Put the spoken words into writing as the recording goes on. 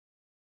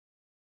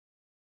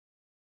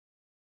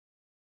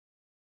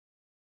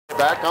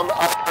Back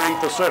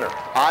underneath the center.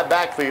 High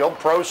backfield,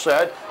 pro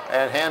set,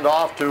 and hand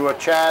off to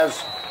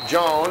Chaz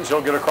Jones.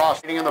 He'll get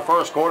across in the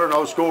first quarter,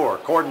 no score.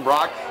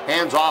 Cordenbrock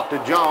hands off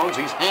to Jones.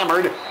 He's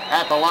hammered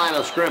at the line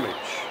of scrimmage.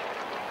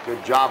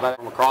 Good job at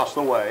him across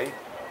the way.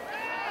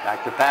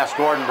 Back to pass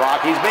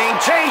Cordenbrock. He's being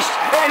chased,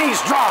 and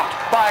he's dropped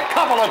by a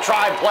couple of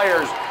Tribe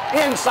players.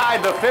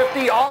 Inside the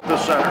 50, off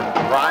the center.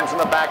 Grimes in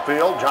the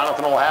backfield.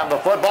 Jonathan will have the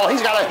football.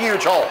 He's got a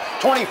huge hole.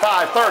 25,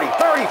 30,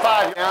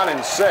 35, down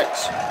and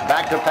 6.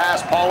 Back to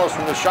pass Paulus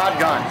from the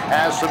shotgun.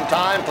 Has some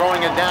time,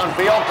 throwing it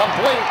downfield.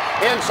 Complete.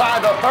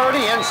 Inside the 30,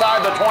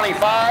 inside the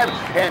 25.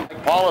 And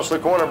Paulus, the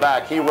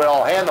quarterback, he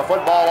will hand the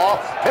football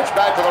off. Pitch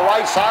back to the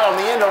right side on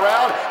the end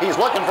around. He's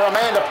looking for a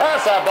man to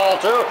pass that ball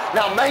to.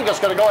 Now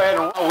Mangus going to go ahead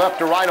and run left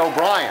to right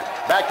O'Brien.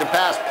 Back to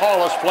pass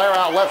Paulus. Flare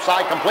out left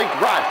side. Complete to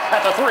Grimes.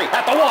 At the 3,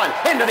 at the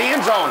 1, into the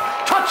end zone.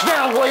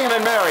 Touchdown, William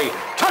and Mary.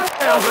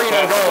 Touchdown, green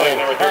and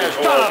gold. As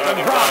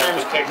Jonathan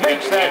Grimes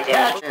makes that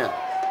catch.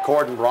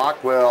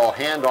 Cordenbrock will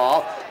hand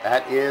off.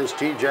 That is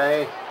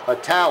TJ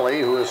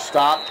Atali, who has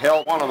stopped,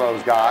 held one of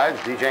those guys.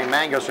 DJ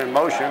Mangus in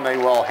motion. They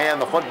will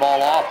hand the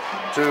football off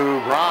to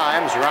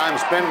Grimes.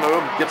 Grimes spin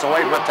move, gets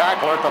away from the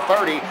tackler at the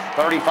 30,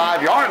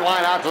 35-yard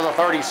line out to the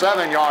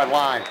 37-yard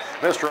line.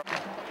 Mr.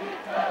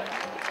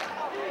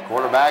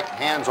 Quarterback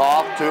hands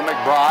off to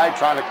McBride,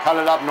 trying to cut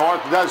it up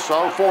north, does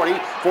so. 40,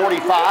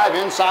 45,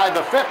 inside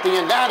the 50,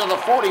 and down to the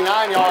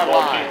 49-yard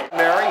line.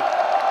 Mary,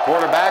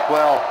 quarterback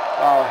will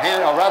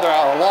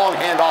a long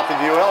handoff, if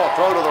you will, a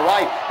throw to the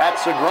right.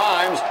 That's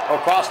Grimes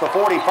across the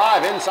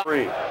 45, inside.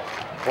 3.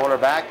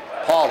 Quarterback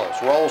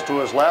Paulus rolls to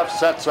his left,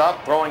 sets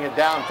up, throwing it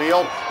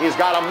downfield. He's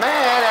got a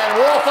man, and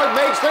Wolford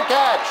makes the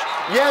catch.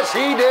 Yes,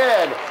 he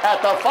did.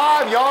 At the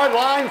 5-yard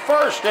line,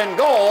 1st and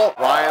goal.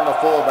 Ryan, the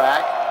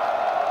fullback.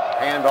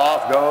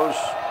 Handoff goes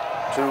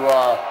to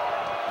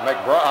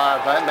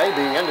McBride, that may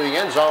be into the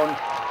end zone.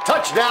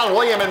 Touchdown,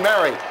 William and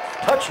Mary.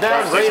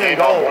 Touchdown, green and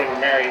gold.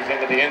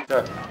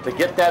 To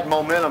get that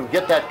momentum,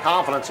 get that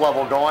confidence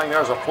level going.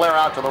 There's a flare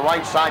out to the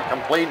right side,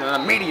 complete, and an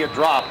immediate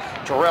drop.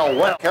 Terrell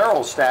West,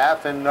 Carroll's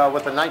staff, and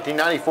with the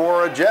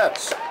 1994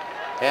 Jets.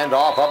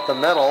 Handoff up the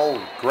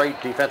middle, great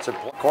defensive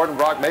play.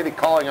 Cordenbrock maybe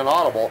calling an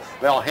audible.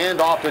 They'll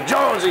hand off to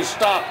Jones. He's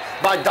stopped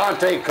by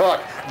Dante Cook.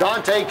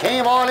 Dante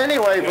came on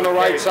anyway from the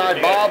right side,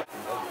 Bob.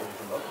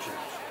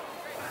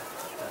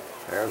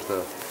 There's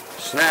the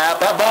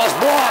snap. That ball's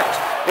blocked.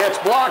 It's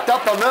blocked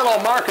up the middle.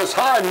 Marcus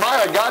Hyde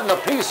might have gotten a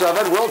piece of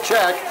it. We'll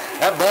check.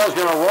 That ball's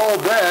going to roll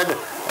dead.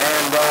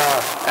 And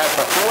at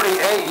the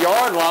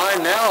 48-yard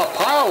line, now a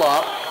pile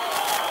up.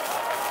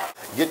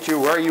 Get you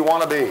where you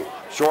want to be.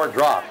 Short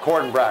drop,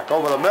 Cordenbrock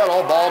over the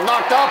middle, ball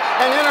knocked up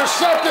and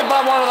intercepted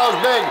by one of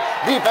those big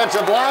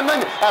defensive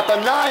linemen at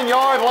the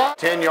 9-yard line.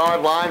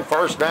 10-yard line,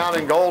 1st down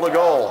and goal to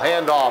goal.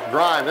 Handoff,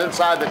 Grimes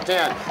inside the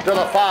 10 to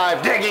the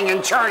 5, digging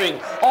and churning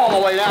all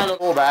the way down to the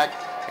fullback.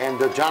 And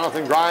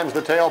Jonathan Grimes,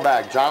 the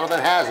tailback. Jonathan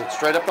has it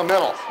straight up the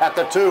middle at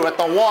the 2, at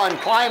the 1,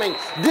 climbing,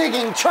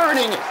 digging,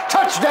 churning.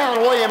 Touchdown,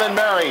 William and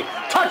Mary.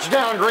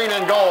 Touchdown, green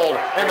and gold.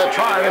 And the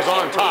Tribe is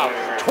on top,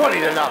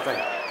 20-0.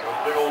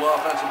 Big old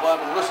offensive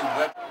lineman, listen to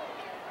that.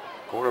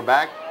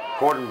 Quarterback,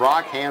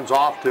 Cordenbrock hands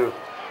off to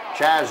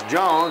Chaz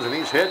Jones, and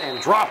he's hit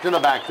and dropped in the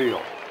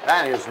backfield.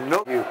 That is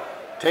no. You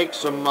take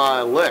some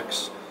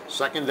licks.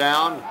 2nd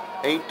down,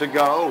 8 to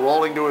go.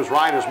 Rolling to his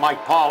right is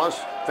Mike Paulus.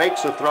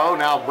 Fakes the throw,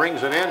 now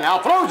brings it in, now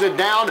throws it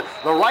down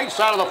the right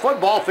side of the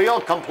football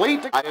field,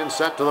 complete. And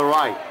set to the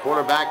right.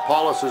 Quarterback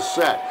Paulus is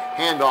set.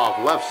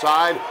 Handoff, left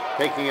side,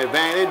 taking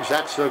advantage.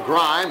 That's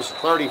Grimes,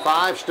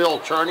 35,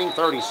 still churning,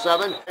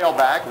 37.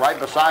 Tailback right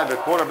beside the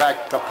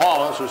quarterback to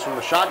Paulus, who's from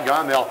the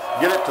shotgun. They'll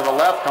get it to the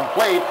left,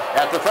 complete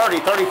at the 30,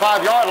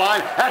 35-yard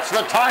line. That's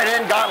the tight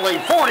end, Gottlieb,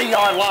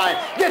 40-yard line.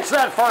 Gets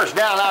that 1st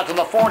down out to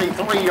the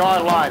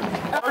 43-yard line.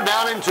 They're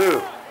down and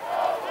 2.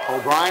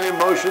 O'Brien in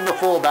motion, the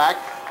fullback.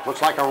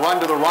 Looks like a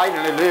run to the right,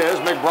 and it is.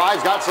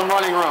 McBride's got some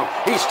running room.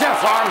 He stiff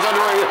arms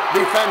under a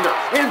defender.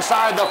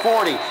 Inside the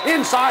 40.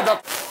 Inside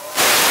the...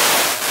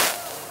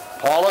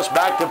 Paulus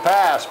back to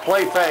pass.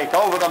 Play fake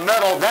over the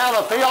middle. Down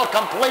the field.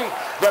 Complete.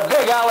 The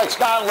big Alex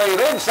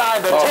Gottlieb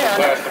inside the 10.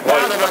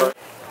 Down to the...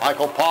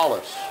 Michael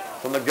Paulus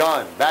from the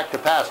gun. Back to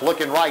pass.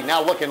 Looking right.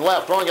 Now looking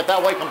left. Throwing it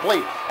that way.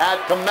 Complete.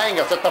 At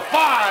Mangus at the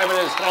 5, and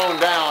is thrown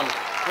down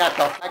at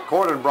the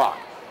Cordenbrock.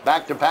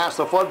 Back to pass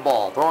the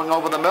football, throwing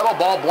over the middle,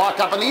 ball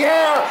blocked up in the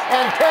air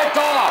and picked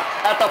off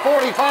at the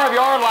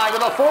 45-yard line to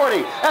the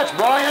 40. That's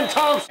Brian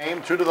Thompson.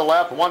 2 to the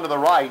left, 1 to the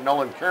right.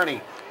 Nolan Kearney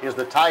is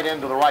the tight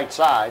end to the right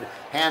side.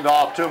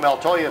 Handoff to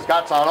Meltoya's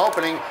got an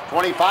opening.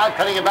 25,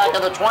 cutting it back to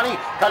the 20,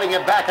 cutting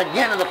it back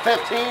again to the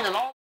 15, and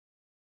all.